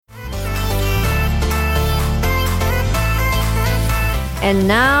And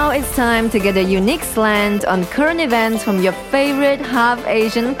now it's time to get a unique slant on current events from your favorite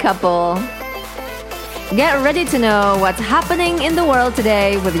half-Asian couple. Get ready to know what's happening in the world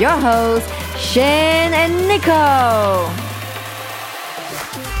today with your hosts, Shane and Nico.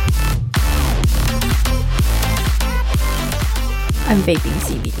 I'm vaping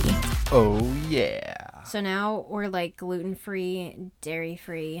CBD. Oh, yeah. So now we're like gluten-free,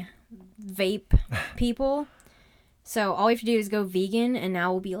 dairy-free vape people. So all we have to do is go vegan, and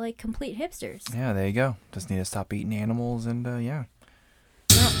now we'll be like complete hipsters. Yeah, there you go. Just need to stop eating animals and, yeah.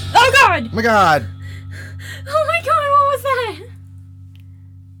 Oh, God! Oh, my God. Oh, my God, what was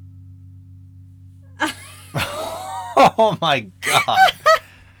that? Oh, my God.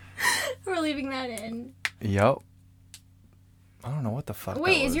 We're leaving that in. Yep. I don't know what the fuck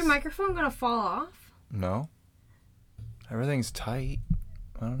Wait, that is was. your microphone going to fall off? No. Everything's tight.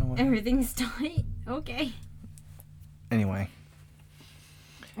 I don't know what. Everything's tight. Okay. Anyway.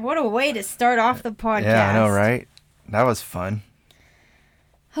 What a way to start off the podcast. Yeah, I know, right? That was fun.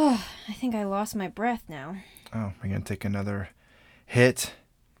 I think I lost my breath now. Oh, we're going to take another hit.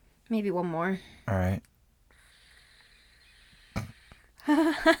 Maybe one more. All right.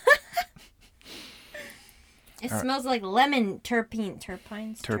 It smells like lemon terpenes.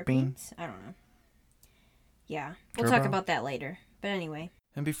 Terpenes? I don't know. Yeah, we'll Turbo? talk about that later. But anyway.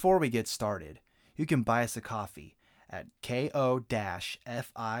 And before we get started, you can buy us a coffee at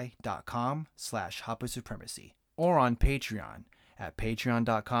ko-fi.com/Hapu or on Patreon at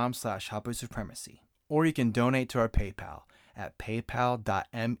patreon.com/Hapu, or you can donate to our PayPal at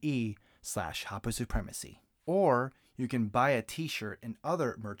paypal.me/Hapu, or you can buy a t-shirt and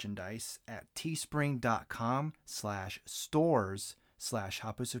other merchandise at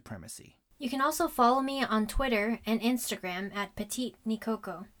teespring.com/stores/Hapu. You can also follow me on Twitter and Instagram at Petite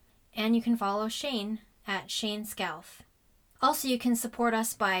Nikoko. And you can follow Shane at Shane Scalf. Also, you can support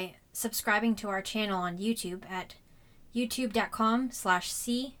us by subscribing to our channel on YouTube at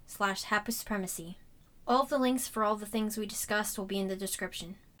youtube.com/c/Hapu. All of the links for all the things we discussed will be in the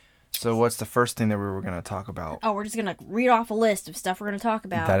description. So what's the first thing that we were going to talk about? Oh, we're just going to read off a list of stuff we're going to talk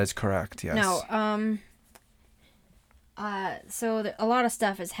about. That is correct, yes. No, a lot of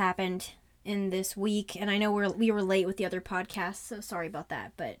stuff has happened in this week, and I know we were late with the other podcasts, so sorry about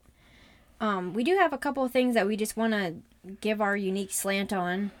that, but we do have a couple of things that we just want to give our unique slant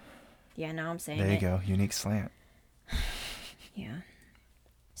on. Yeah, now I'm saying it. There you go, unique slant. Yeah.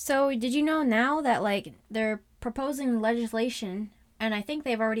 So, did you know now that, like, they're proposing legislation, and I think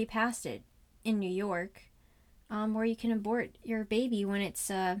they've already passed it in New York, where you can abort your baby when it's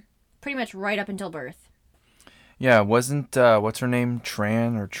pretty much right up until birth. Yeah, wasn't, what's her name,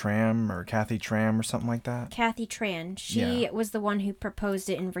 Tran or Tram or Kathy Tram or something like that? Kathy Tran. She was the one who proposed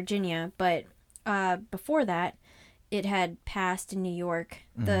it in Virginia, but before that, it had passed in New York.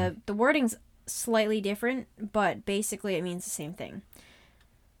 Mm-hmm. The wording's slightly different, but basically it means the same thing.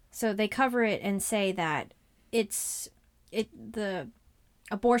 So they cover it and say that the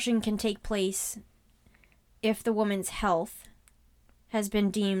abortion can take place if the woman's health has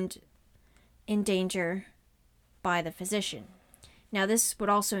been deemed in danger by the physician. Now, this would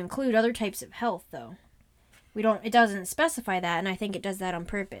also include other types of health, though. It doesn't specify that, and I think it does that on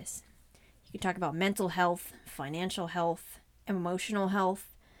purpose. You can talk about mental health, financial health, emotional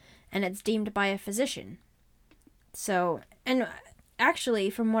health, and it's deemed by a physician. So, and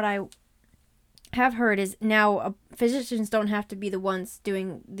actually, from what I have heard, is now physicians don't have to be the ones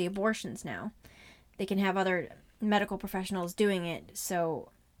doing the abortions now. They can have other medical professionals doing it,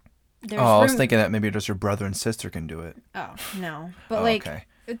 so I was thinking that maybe just your brother and sister can do it. Oh, no. But, okay.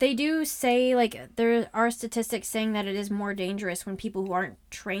 They do say, like, there are statistics saying that it is more dangerous when people who aren't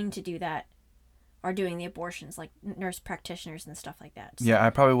trained to do that are doing the abortions, like nurse practitioners and stuff like that. So. Yeah,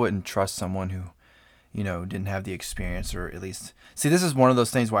 I probably wouldn't trust someone who, didn't have the experience, or at least... See, this is one of those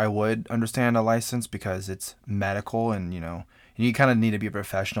things where I would understand a license because it's medical and, you kind of need to be a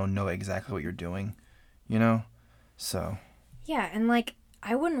professional and know exactly what you're doing, So... Yeah, and, like...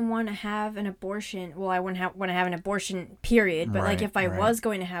 I wouldn't want to have an abortion. Well, I wouldn't want to have an abortion, period. But, like, if I was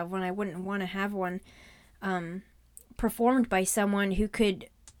going to have one, I wouldn't want to have one performed by someone who could,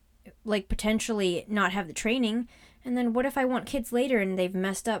 like, potentially not have the training. And then what if I want kids later and they've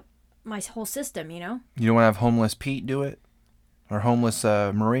messed up my whole system, You don't want to have homeless Pete do it? Or homeless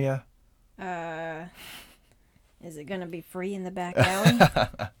Maria? Is it going to be free in the back alley?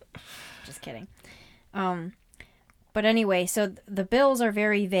 Just kidding. But anyway, so the bills are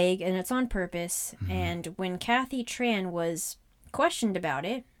very vague, and it's on purpose. Mm-hmm. And when Kathy Tran was questioned about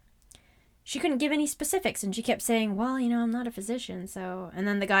it, she couldn't give any specifics, and she kept saying, well, I'm not a physician, so... And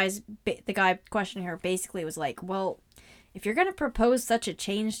then the guy questioning her basically was like, well, if you're going to propose such a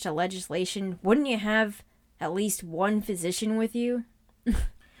change to legislation, wouldn't you have at least one physician with you?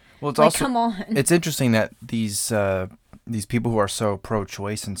 Well, it's Like, also come on. it's interesting that these people who are so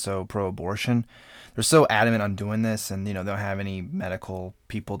pro-choice and so pro-abortion, they're so adamant on doing this, and they don't have any medical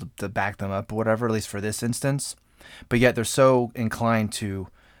people to back them up or whatever, at least for this instance. But yet they're so inclined to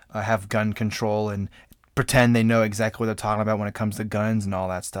have gun control and pretend they know exactly what they're talking about when it comes to guns and all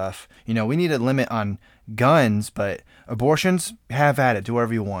that stuff. We need a limit on guns, but abortions, have at it. Do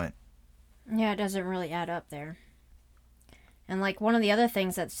whatever you want. Yeah, it doesn't really add up there. And, like, one of the other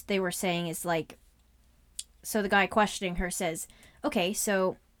things that they were saying is, like, so the guy questioning her says, okay,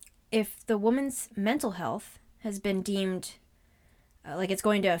 so if the woman's mental health has been deemed, like, it's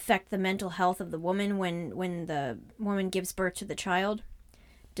going to affect the mental health of the woman when the woman gives birth to the child,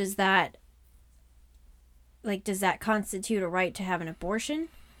 does that constitute a right to have an abortion?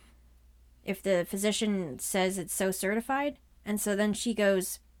 If the physician says it's so certified? And so then she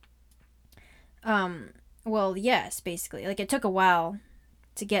goes, well, yes, basically. Like, it took a while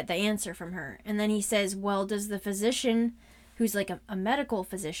to get the answer from her. And then he says, well, does the physician, who's like a medical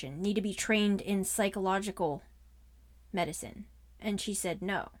physician, need to be trained in psychological medicine? And she said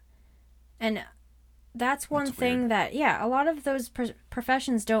no. And that's one thing weird. that, yeah, a lot of those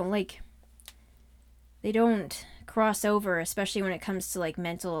professions don't, they don't cross over, especially when it comes to, like,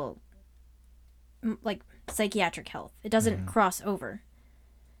 mental, like, psychiatric health. It doesn't cross over.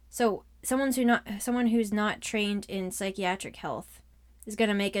 So someone who's not trained in psychiatric health is going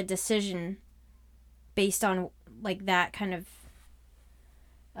to make a decision based on, like, that kind of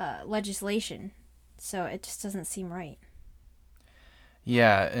legislation. So it just doesn't seem right.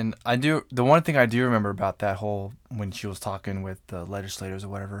 Yeah, and the one thing I do remember about that whole, when she was talking with the legislators or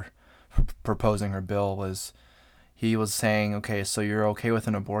whatever, proposing her bill, was he was saying, okay, so you're okay with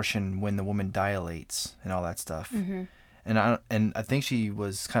an abortion when the woman dilates and all that stuff. Mm-hmm. And I think she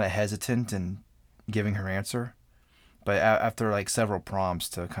was kind of hesitant in giving her answer, but after like several prompts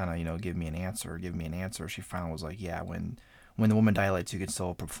to kind of give me an answer, she finally was like, yeah, when the woman dilates, you can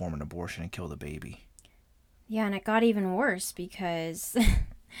still perform an abortion and kill the baby. Yeah, and it got even worse because,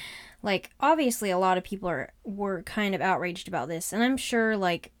 like, obviously a lot of people were kind of outraged about this, and I'm sure,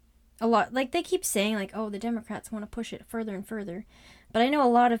 like, a lot, like, they keep saying, like, oh, the Democrats want to push it further and further, but I know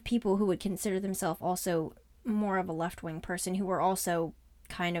a lot of people who would consider themselves also more of a left-wing person who were also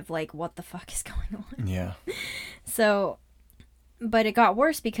kind of like, what the fuck is going on? Yeah. So, but it got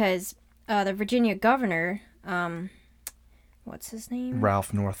worse because the Virginia governor, what's his name?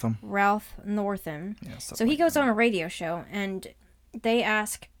 Ralph Northam. Yeah, so he goes on a radio show, and they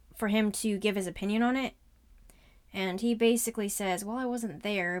ask for him to give his opinion on it. And he basically says, well, I wasn't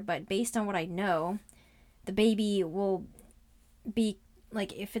there, but based on what I know, the baby will be,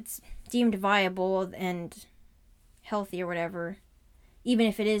 like, if it's deemed viable and healthy or whatever, even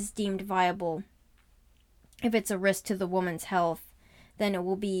if it is deemed viable, if it's a risk to the woman's health, then it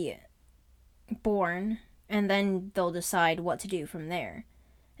will be born, and then they'll decide what to do from there.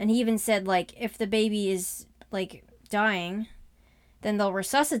 And he even said, like, if the baby is, like, dying, then they'll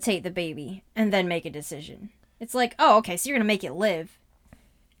resuscitate the baby and then make a decision. It's like, oh, okay, so you're going to make it live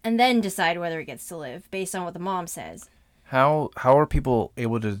and then decide whether it gets to live based on what the mom says. How are people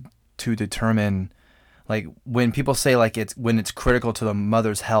able to determine, like, when people say, like, when it's critical to the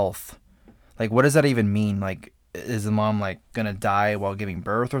mother's health, like, what does that even mean? Like, is the mom, like, gonna die while giving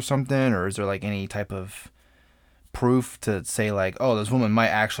birth or something, or is there, like, any type of proof to say, like, oh, this woman might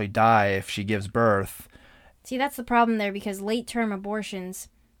actually die if she gives birth? See, that's the problem there, because late-term abortions,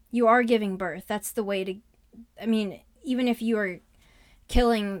 you are giving birth. That's the way to, I mean, even if you are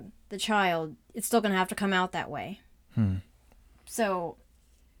killing the child, it's still gonna have to come out that way. So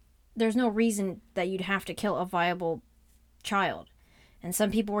there's no reason that you'd have to kill a viable child. And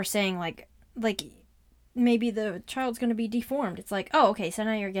some people were saying, like maybe the child's going to be deformed. It's like, oh, okay, so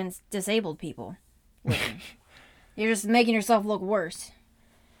now you're against disabled people. You're just making yourself look worse.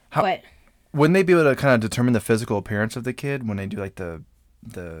 But wouldn't they be able to kind of determine the physical appearance of the kid when they do, like, the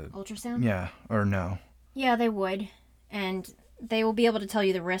ultrasound? Yeah, or no? Yeah, they would. And they will be able to tell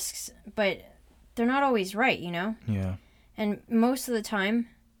you the risks, but they're not always right, you know? Yeah. And most of the time,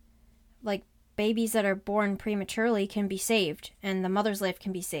 like, babies that are born prematurely can be saved, and the mother's life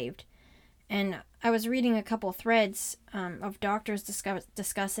can be saved. And I was reading a couple threads of doctors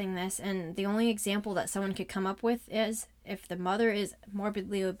discussing this, and the only example that someone could come up with is if the mother is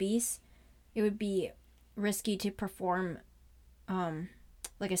morbidly obese, it would be risky to perform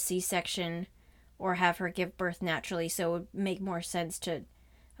like a C-section or have her give birth naturally, so it would make more sense to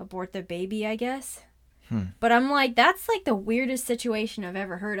abort the baby, I guess. But I'm like, that's like the weirdest situation I've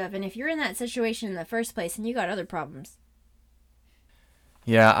ever heard of. And if you're in that situation in the first place, and you got other problems,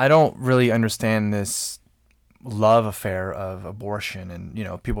 Yeah, I don't really understand this love affair of abortion, and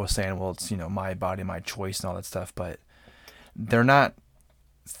people are saying, well, it's my body, my choice, and all that stuff, but they're not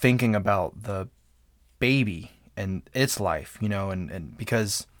thinking about the baby and its life, and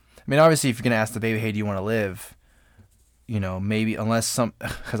because I mean, obviously, if you're gonna ask the baby, hey, do you want to live? Maybe unless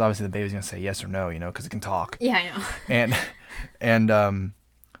because obviously the baby's gonna say yes or no, because it can talk. Yeah, I know. and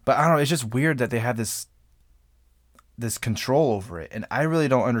but I don't know. It's just weird that they have this control over it, and I really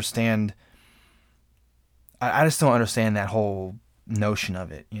don't understand. I just don't understand that whole notion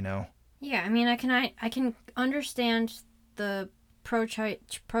of it. Yeah, I mean, I can understand the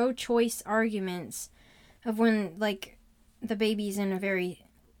pro-choice arguments of when like the baby's in a very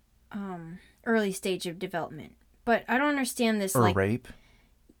early stage of development, but I don't understand this Or like rape.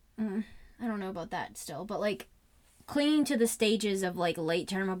 I don't know about that still, but like clinging to the stages of like late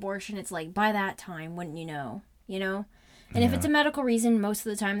term abortion, it's like by that time, wouldn't you know? And if it's a medical reason, most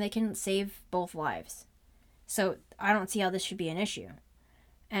of the time they can save both lives. So I don't see how this should be an issue.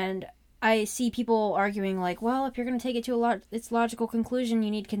 And I see people arguing like, well, if you're going to take it to its logical conclusion, you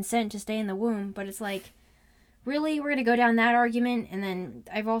need consent to stay in the womb. But it's like, really? We're going to go down that argument? And then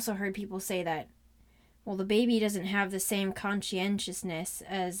I've also heard people say that, well, the baby doesn't have the same conscientiousness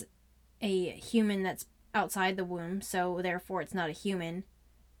as a human that's outside the womb, so therefore it's not a human.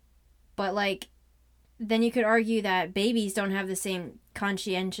 But like, then you could argue that babies don't have the same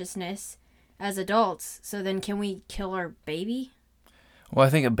conscientiousness as adults, so then can we kill our baby? Well, I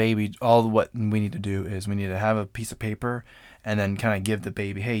think a baby, all what we need to do is we need to have a piece of paper and then kind of give the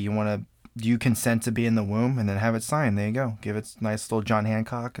baby, hey, do you consent to be in the womb? And then have it signed. There you go. Give it a nice little John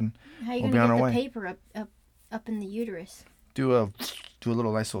Hancock, and how you we'll be gonna on get our the way. paper up in the uterus? Do a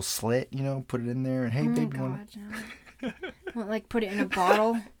little nice little slit, put it in there, and hey, Oh baby, God, no. Well, like put it in a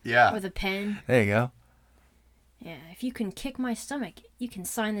bottle yeah, with a pen. there you go. Yeah, if you can kick my stomach, you can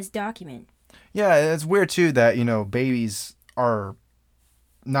sign this document. Yeah, it's weird too that babies are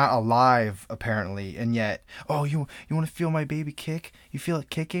not alive apparently, and yet, oh, you want to feel my baby kick? You feel it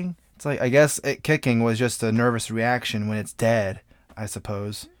kicking? It's like, I guess kicking was just a nervous reaction when it's dead, I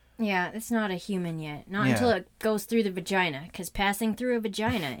suppose. Yeah, it's not a human yet. Not Yeah. until it goes through the vagina, because passing through a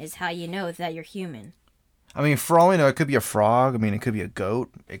vagina is how you know that you're human. I mean, for all we know, it could be a frog. I mean, it could be a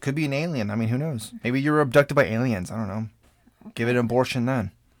goat. It could be an alien. I mean, who knows? Maybe you were abducted by aliens. I don't know. Okay. Give it an abortion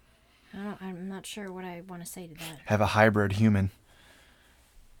then. I'm not sure what I want to say to that. Have a hybrid human.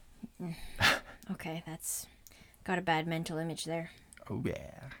 Okay, that's got a bad mental image there. Oh,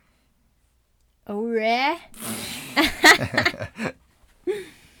 yeah. Oh, yeah?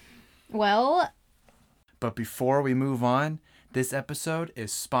 Well, But before we move on, this episode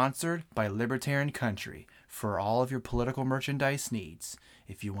is sponsored by Libertarian Country for all of your political merchandise needs.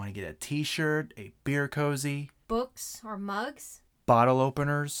 If you want to get a t-shirt, a beer cozy, books or mugs, bottle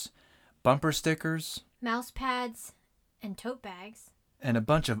openers, bumper stickers, mouse pads, and tote bags. and a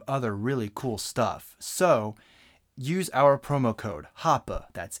bunch of other really cool stuff. So, use our promo code HAPA,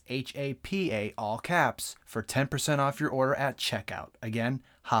 that's HAPA, all caps, for 10% off your order at checkout. Again,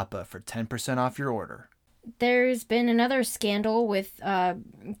 HAPA for 10% off your order. There's been another scandal with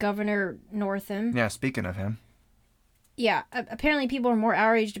Governor Northam. Yeah, speaking of him. Yeah, apparently people are more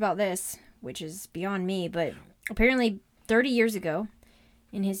outraged about this, which is beyond me, but apparently 30 years ago,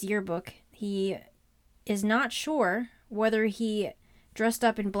 in his yearbook, he is not sure whether he dressed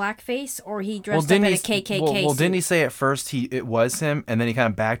up in blackface or he dressed up in a KKK Well, suit. didn't he say at first it was him, and then he kind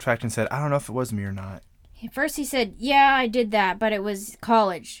of backtracked and said, I don't know if it was me or not. First he said, yeah, I did that, but it was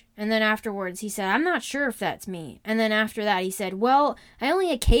college. And then afterwards he said, I'm not sure if that's me. And then after that he said, well, I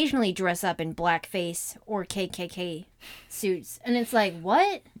only occasionally dress up in blackface or KKK suits. And it's like,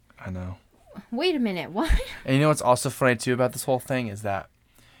 what? I know. Wait a minute, what? And you know what's also funny, too, about this whole thing is that,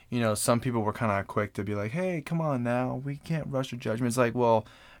 some people were kind of quick to be like, hey, come on now, we can't rush to judgment. It's like, well,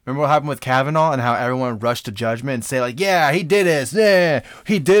 remember what happened with Kavanaugh and how everyone rushed to judgment and say, like, yeah, he did this. Yeah,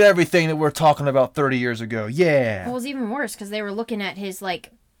 he did everything that we're talking about 30 years ago. Yeah. Well, it was even worse because they were looking at his,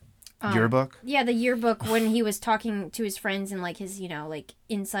 Yearbook? Yeah, the yearbook when he was talking to his friends and, his,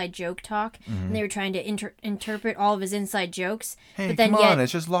 inside joke talk. Mm-hmm. And they were trying to interpret all of his inside jokes. Hey, but then come yet, on,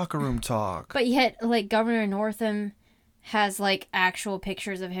 it's just locker room talk. But yet, Governor Northam has, actual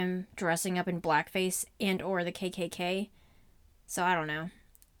pictures of him dressing up in blackface and or the KKK. So, I don't know.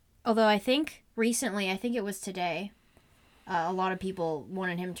 Although I think recently, I think it was today, a lot of people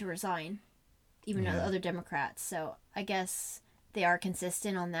wanted him to resign. Even other Democrats. So, I guess they are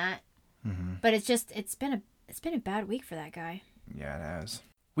consistent on that. Mm-hmm. But it's been a bad week for that guy. Yeah, it has.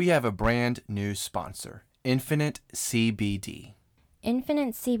 We have a brand new sponsor, Infinite CBD.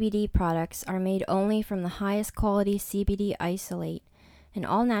 Infinite CBD products are made only from the highest quality CBD isolate, and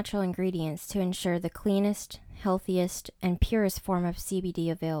all natural ingredients to ensure the cleanest, healthiest, and purest form of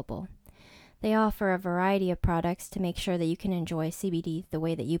CBD available. They offer a variety of products to make sure that you can enjoy CBD the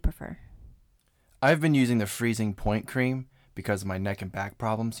way that you prefer. I've been using the Freezing Point cream because of my neck and back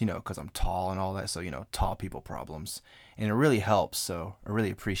problems, because I'm tall and all that, so, tall people problems. And it really helps, so I really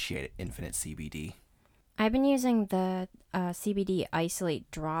appreciate it, Infinite CBD. I've been using the CBD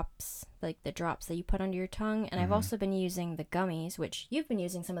Isolate drops, like the drops that you put under your tongue, and I've also been using the gummies, which you've been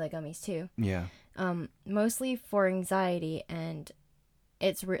using some of the gummies too. Yeah. Mostly for anxiety, and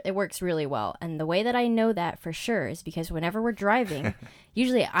it works really well. And the way that I know that for sure is because whenever we're driving,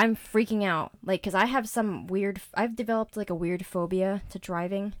 usually I'm freaking out, like, because I've developed like a weird phobia to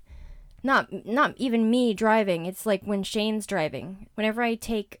driving. Not even me driving. It's like when Shane's driving. Whenever I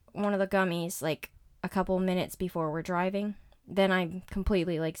take one of the gummies, like a couple minutes before we're driving, then I'm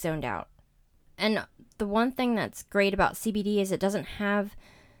completely like zoned out. And the one thing that's great about CBD is it doesn't have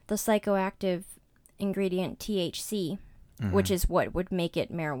the psychoactive ingredient THC, which is what would make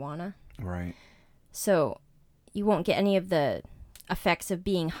it marijuana. Right. So you won't get any of the effects of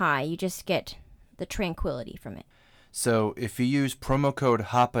being high. You just get the tranquility from it. So if you use promo code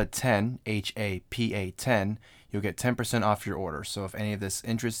HAPA10, HAPA10, you'll get 10% off your order. So if any of this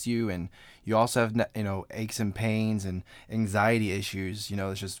interests you, and you also have, aches and pains and anxiety issues,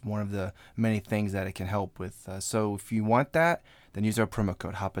 it's just one of the many things that it can help with. So if you want that, then use our promo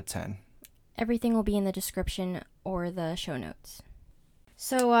code HAPA10. Everything will be in the description or the show notes.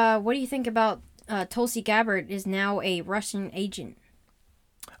 So what do you think about Tulsi Gabbard is now a Russian agent?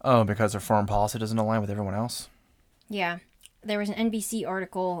 Oh, because her foreign policy doesn't align with everyone else? Yeah. There was an NBC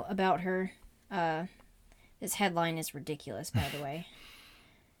article about her. This headline is ridiculous, by the way.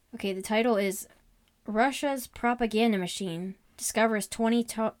 Okay, the title is Russia's Propaganda Machine Discovers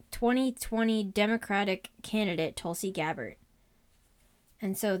 2020 Democratic Candidate Tulsi Gabbard.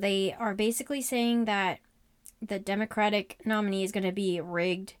 And so they are basically saying that the Democratic nominee is going to be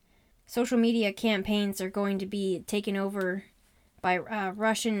rigged. Social media campaigns are going to be taken over by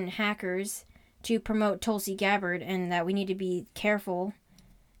Russian hackers to promote Tulsi Gabbard, and that we need to be careful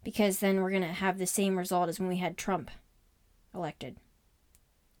because then we're going to have the same result as when we had Trump elected.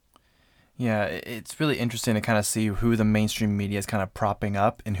 Yeah, it's really interesting to kind of see who the mainstream media is kind of propping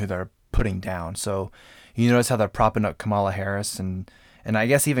up and who they're putting down. So you notice how they're propping up Kamala Harris and I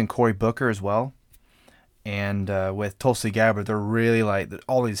guess even Cory Booker as well. And with Tulsi Gabbard, they're really like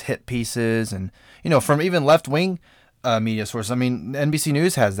all these hit pieces and, from even left-wing media sources. I mean, NBC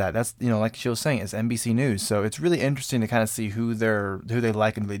News has that. That's, like she was saying, it's NBC News. So it's really interesting to kind of see who they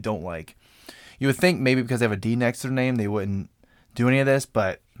like and who they don't like. You would think maybe because they have a D next to their name, they wouldn't do any of this.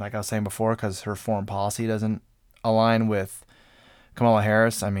 But like I was saying before, because her foreign policy doesn't align with Kamala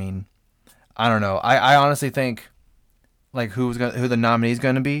Harris, I mean, I don't know. I honestly think like who the nominee is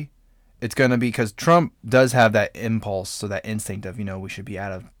going to be. It's going to be because Trump does have that impulse, so that instinct of, we should be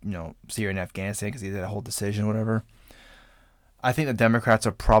out of, Syria and Afghanistan because he did that whole decision or whatever. I think the Democrats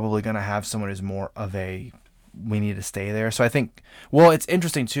are probably going to have someone who's more of a, we need to stay there. So I think, it's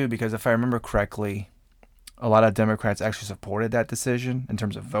interesting too, because if I remember correctly, a lot of Democrats actually supported that decision in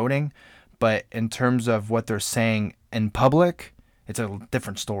terms of voting. But in terms of what they're saying in public, it's a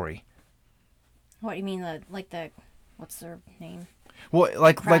different story. What do you mean, what's their name? Well,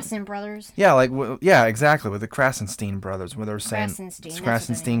 Krasen brothers? Yeah, exactly, with the Krasenstein brothers, where they're saying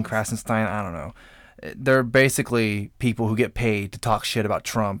Krasenstein, I don't know. They're basically people who get paid to talk shit about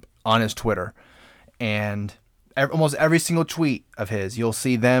Trump on his Twitter. And almost every single tweet of his, you'll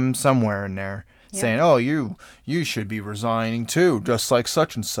see them somewhere in there saying, oh, you should be resigning too, just like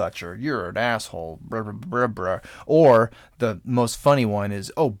such and such, or you're an asshole, blah, blah, blah, blah. Or the most funny one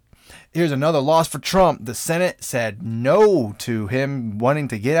is, oh, here's another loss for Trump. The Senate said no to him wanting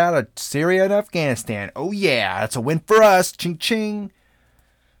to get out of Syria and Afghanistan. Oh, yeah, that's a win for us. Ching, ching.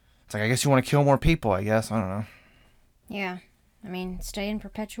 It's like, I guess you want to kill more people, I guess. I don't know. Yeah. I mean, stay in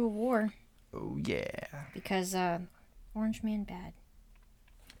perpetual war. Oh, yeah. Because Orange Man bad.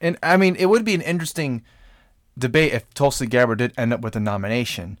 And, I mean, it would be an interesting debate if Tulsi Gabbard did end up with a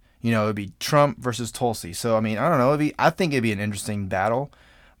nomination. It would be Trump versus Tulsi. So, I mean, I don't know. I think it'd be an interesting battle.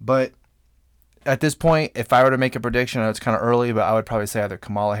 But at this point, if I were to make a prediction, I know it's kind of early, but I would probably say either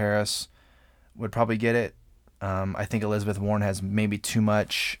Kamala Harris would probably get it. I think Elizabeth Warren has maybe too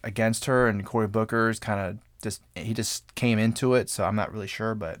much against her, and Cory Booker's kind of he just came into it, so I'm not really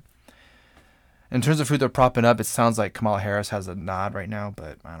sure. But in terms of who they're propping up, it sounds like Kamala Harris has a nod right now,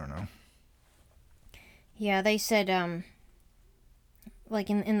 but I don't know. Yeah, they said, like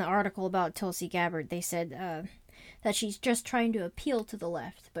in the article about Tulsi Gabbard, they said that she's just trying to appeal to the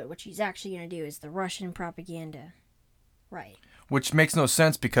left, but what she's actually going to do is the Russian propaganda. Right. Which makes no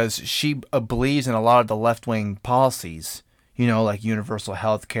sense because she believes in a lot of the left-wing policies, like universal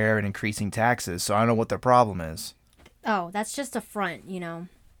health care and increasing taxes. So I don't know what their problem is. Oh, that's just a front,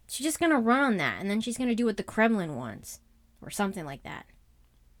 She's just going to run on that, and then she's going to do what the Kremlin wants, or something like that.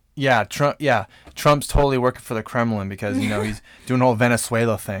 Yeah, Trump's totally working for the Kremlin because, he's doing the whole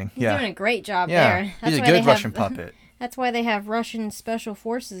Venezuela thing. He's doing a great job yeah. there. He's a good Russian puppet. That's why they have Russian special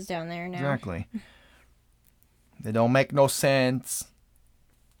forces down there now. Exactly. They don't make no sense.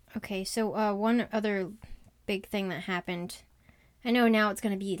 Okay, so one other big thing that happened. I know now it's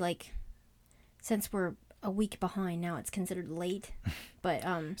going to be since we're a week behind, now it's considered late. But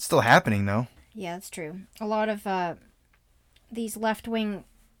it's still happening though. Yeah, that's true. A lot of these left-wing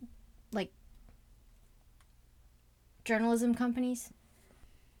journalism companies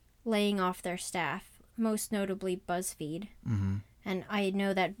laying off their staff, most notably BuzzFeed. Mm-hmm. And I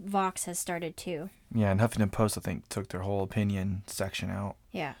know that Vox has started too. Yeah, and Huffington Post, I think, took their whole opinion section out.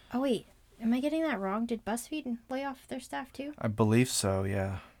 Yeah. Oh, wait. Am I getting that wrong? Did BuzzFeed lay off their staff too? I believe so,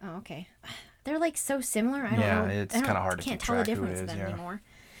 yeah. Oh, okay. They're so similar. I don't know. Yeah, it's kind of hard to can't keep tell the track who it difference is, of them yeah. anymore.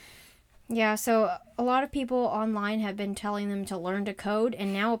 Yeah, so a lot of people online have been telling them to learn to code,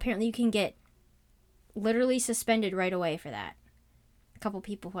 and now apparently you can get literally suspended right away for that. A couple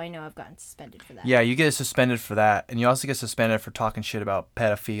people who I know have gotten suspended for that. Yeah, you get suspended for that, and you also get suspended for talking shit about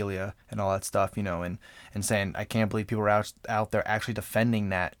pedophilia and all that stuff, and saying, I can't believe people are out there actually defending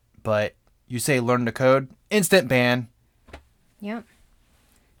that. But you say learn to code, instant ban. Yep.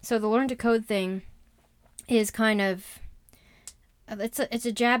 So the learn to code thing is kind of, it's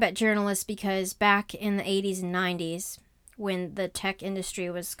a jab at journalists because back in the 80s and 90s, when the tech industry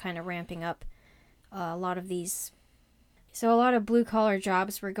was kind of ramping up, a lot of blue collar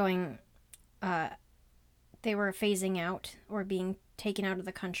jobs were going, they were phasing out or being taken out of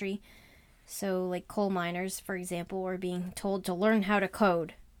the country. So coal miners, for example, were being told to learn how to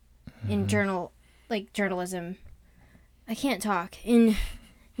code in journalism. I can't talk. In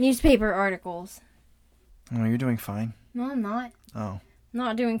newspaper articles. Oh, you're doing fine. No, I'm not. Oh.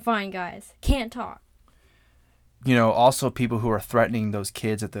 Not doing fine, guys. Can't talk. Also people who are threatening those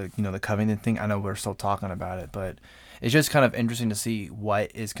kids at the, the Covington thing. I know we're still talking about it, but it's just kind of interesting to see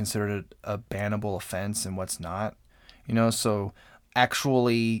what is considered a bannable offense and what's not. So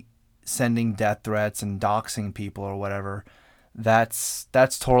actually sending death threats and doxing people or whatever, that's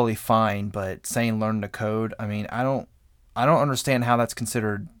totally fine. But saying learn to code, I mean, I don't understand how that's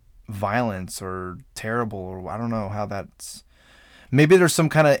considered violence or terrible, or I don't know how that's. Maybe there's some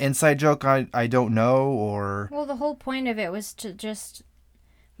kind of inside joke I don't know, or. Well, the whole point of it was to just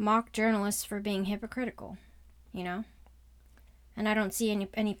mock journalists for being hypocritical, and I don't see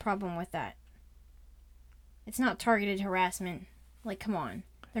any problem with that. It's not targeted harassment. Come on.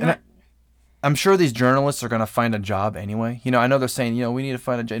 They're not. I'm sure these journalists are going to find a job anyway. I know they're saying, we need to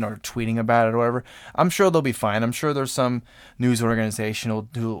find a job, or tweeting about it or whatever. I'm sure they'll be fine. I'm sure there's some news organization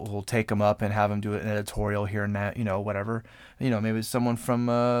who will take them up and have them do an editorial here and that, whatever. Maybe someone from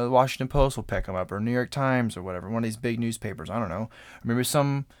Washington Post will pick them up, or New York Times or whatever, one of these big newspapers. I don't know. Or maybe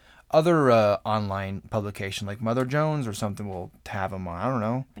some other online publication like Mother Jones or something will have them on. I don't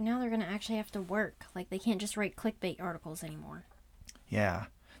know. But now they're going to actually have to work. They can't just write clickbait articles anymore. Yeah.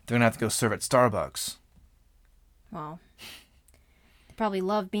 They're going to have to go serve at Starbucks. Well, they probably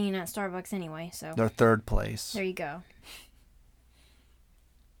love being at Starbucks anyway, so. They're third place. There you go.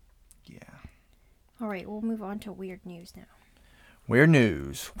 Yeah. All right, we'll move on to weird news now. Weird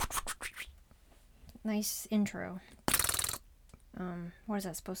news. Nice intro. What is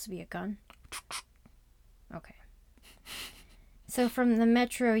that supposed to be, a gun? Okay. So from the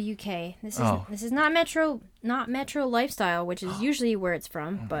Metro UK, this is not Metro Lifestyle, which is usually where it's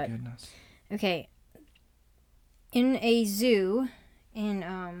from, but goodness. Okay. In a zoo in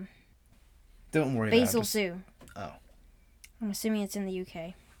Don't worry Basel about it. Zoo. Oh. I'm assuming it's in the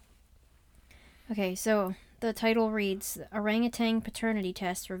UK. Okay, so the title reads, Orangutan paternity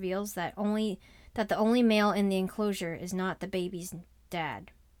test reveals that the only male in the enclosure is not the baby's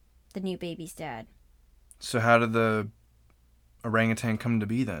dad. The new baby's dad. So how did the orangutan come to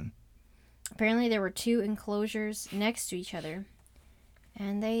be then? Apparently there were two enclosures next to each other,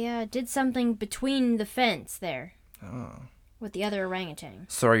 and they did something between the fence there. Oh. With the other orangutan.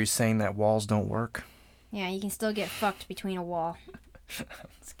 So are you saying that walls don't work? Yeah, you can still get fucked between a wall.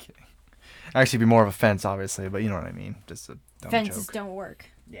 Just kidding. Actually, it'd be more of a fence, obviously, but you know what I mean. Just a dumb Fences joke. don't work.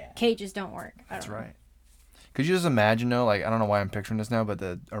 Yeah. Cages don't work. That's right. Could you just imagine, though, I don't know why I'm picturing this now, but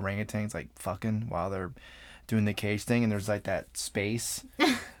the orangutans, fucking while they're doing the cage thing, and there's, that space.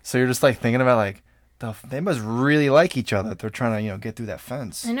 So you're just, thinking about, they must really like each other. They're trying to, get through that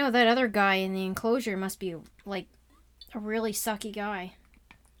fence. I know that other guy in the enclosure must be, a really sucky guy.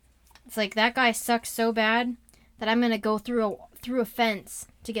 It's like that guy sucks so bad that I'm gonna go through a fence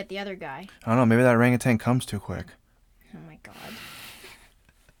to get the other guy. I don't know. Maybe that orangutan comes too quick. Oh my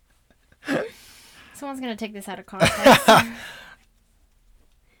god. Someone's gonna take this out of context.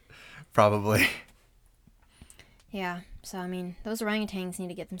 Probably. Yeah, so I mean, those orangutans need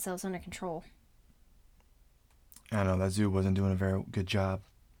to get themselves under control. I don't know. That zoo wasn't doing a very good job.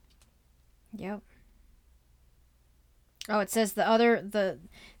 Yep. Oh, it says the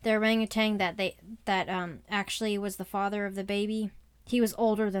orangutan that actually was the father of the baby. He was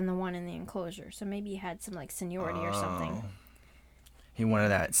older than the one in the enclosure, so maybe he had some like seniority or something. He wanted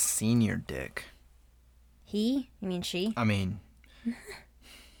that senior dick. He? You mean she? I mean.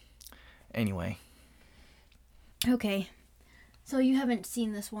 Anyway. Okay. So you haven't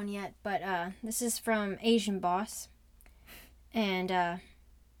seen this one yet, but this is from Asian Boss. And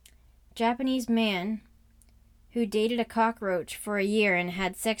Japanese man who dated a cockroach for a year and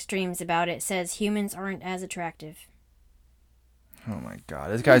had sex dreams about it says humans aren't as attractive. Oh my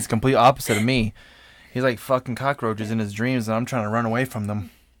god. This guy's the complete opposite of me. He's like fucking cockroaches in his dreams and I'm trying to run away from them.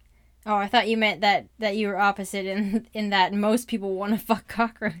 Oh, I thought you meant that you were opposite in that most people want to fuck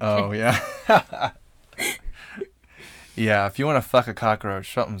cockroaches. Oh, yeah. Yeah, if you want to fuck a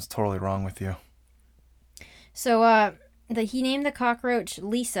cockroach, something's totally wrong with you. So, he named the cockroach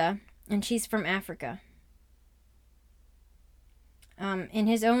Lisa, and she's from Africa. In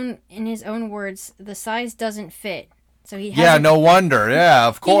his own words, the size doesn't fit. So yeah, no wonder. Yeah,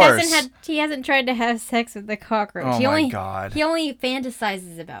 of course. He hasn't tried to have sex with the cockroach. Oh my god. He only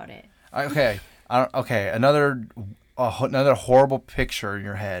fantasizes about it. Okay. Another horrible picture in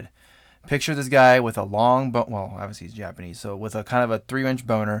your head. Picture this guy with a long well, obviously he's Japanese, so with a kind of a 3-inch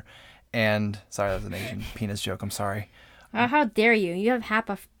boner, and sorry, that was an Asian penis joke. I'm sorry. How dare you? You have half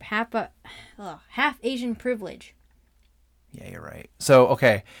Asian privilege. Yeah, you're right. So,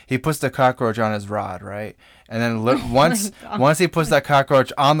 okay, he puts the cockroach on his rod, right? And then once he puts that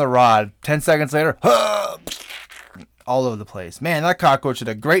cockroach on the rod, 10 seconds later, all over the place. Man, that cockroach did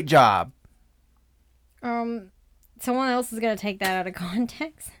a great job. Someone else is going to take that out of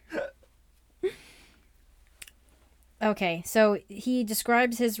context. Okay, so he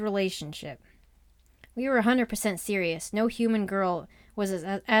describes his relationship. We were 100% serious. No human girl was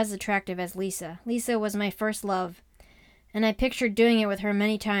as attractive as Lisa. Lisa was my first love, and I pictured doing it with her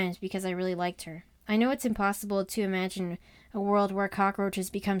many times because I really liked her. I know it's impossible to imagine a world where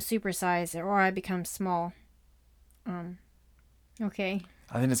cockroaches become supersized or I become small. Okay.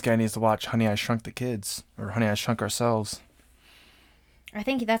 I think this guy needs to watch Honey, I Shrunk the Kids, or Honey, I Shrunk Ourselves. I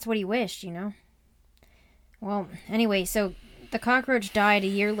think that's what he wished, you know? Well, anyway, so the cockroach died a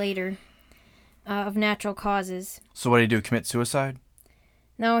year later of natural causes. So what did he do, commit suicide?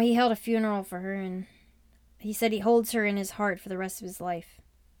 No, he held a funeral for her, and he said he holds her in his heart for the rest of his life.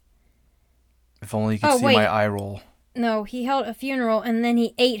 If only you could see my eye roll. No, he held a funeral, and then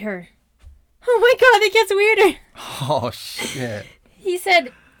he ate her. Oh my god, it gets weirder! Oh, shit. He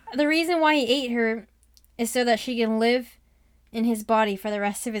said the reason why he ate her is so that she can live in his body for the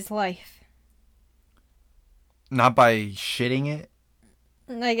rest of his life. Not by shitting it?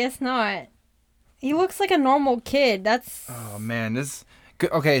 I guess not. He looks like a normal kid. That's... Oh, man.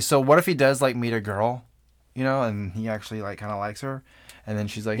 Okay, so what if he does, like, meet a girl, you know, and he actually, like, kind of likes her, and then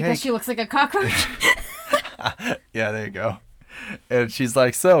she's like, hey... Because she looks like a cockroach? Yeah, there you go. And she's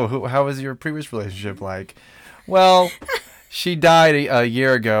like, so, how was your previous relationship like? Well, she died a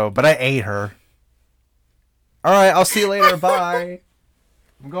year ago, but I ate her. All right, I'll see you later. Bye.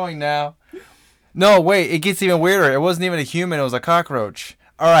 I'm going now. No, wait, it gets even weirder. It wasn't even a human. It was a cockroach.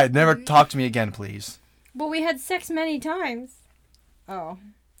 All right, never talk to me again, please. But we had sex many times. Oh,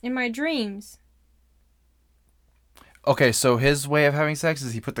 in my dreams. Okay, so his way of having sex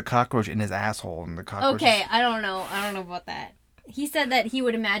is he put the cockroach in his asshole, and the cockroach... Okay, I don't know about that. He said that he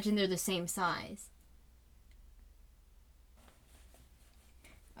would imagine they're the same size.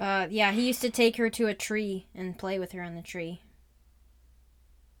 Yeah, he used to take her to a tree and play with her on the tree.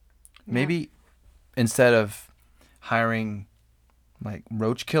 Maybe instead of hiring, like,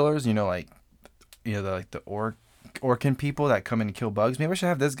 roach killers, you know, the Orkin people that come in and kill bugs, maybe I should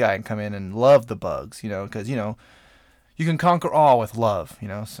have this guy come in and love the bugs, you know, because, you know, you can conquer all with love, you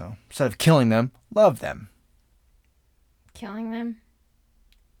know, so instead of killing them, love them. Killing them?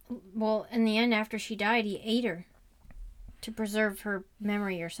 Well, in the end, after she died, he ate her to preserve her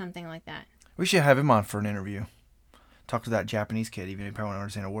memory or something like that. We should have him on for an interview. Talk to that Japanese kid, even if he probably won't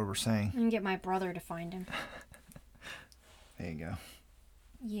understand a word we're saying. I can get my brother to find him. There you go.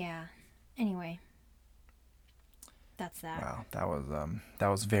 Yeah. Anyway. That's that. Wow, that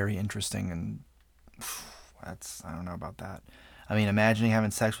was very interesting, and I don't know about that. I mean, imagining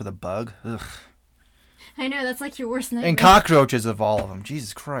having sex with a bug. Ugh. I know, that's like your worst nightmare. And cockroaches of all of them.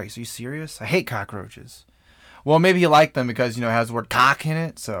 Jesus Christ, are you serious? I hate cockroaches. Well, maybe you like them because, it has the word cock in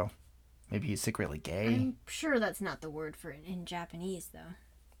it, so maybe he's secretly gay. I'm sure that's not the word for it in Japanese, though.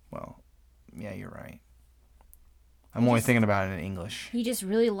 Well, yeah, you're right. I'm only thinking about it in English. He just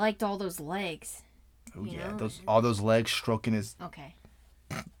really liked all those legs. Oh, yeah, know? all those legs stroking his... Okay.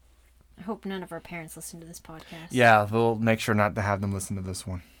 I hope none of our parents listen to this podcast. Yeah, we'll make sure not to have them listen to this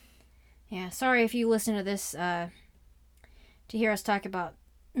one. Yeah, sorry if you listen to this to hear us talk about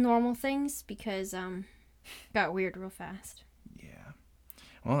normal things, because got weird real fast. Yeah.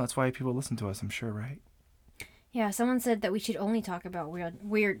 Well, that's why people listen to us, I'm sure, right? Yeah, someone said that we should only talk about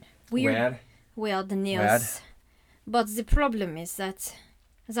weird Rad? news. Rad? But the problem is that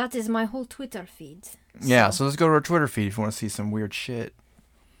is my whole Twitter feed. Yeah, so let's go to our Twitter feed if you want to see some weird shit.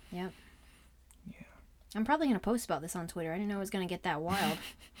 Yep. Yeah. I'm probably going to post about this on Twitter. I didn't know it was going to get that wild.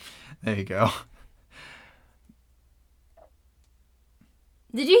 There you go.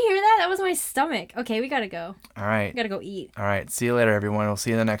 Did you hear that? That was my stomach. Okay, we got to go. All right. We got to go eat. All right. See you later, everyone. We'll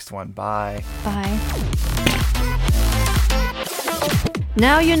see you in the next one. Bye. Bye.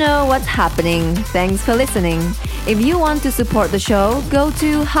 Now you know what's happening. Thanks for listening. If you want to support the show, go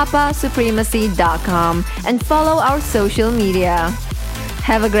to happasupremacy.com and follow our social media.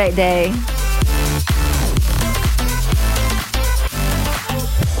 Have a great day.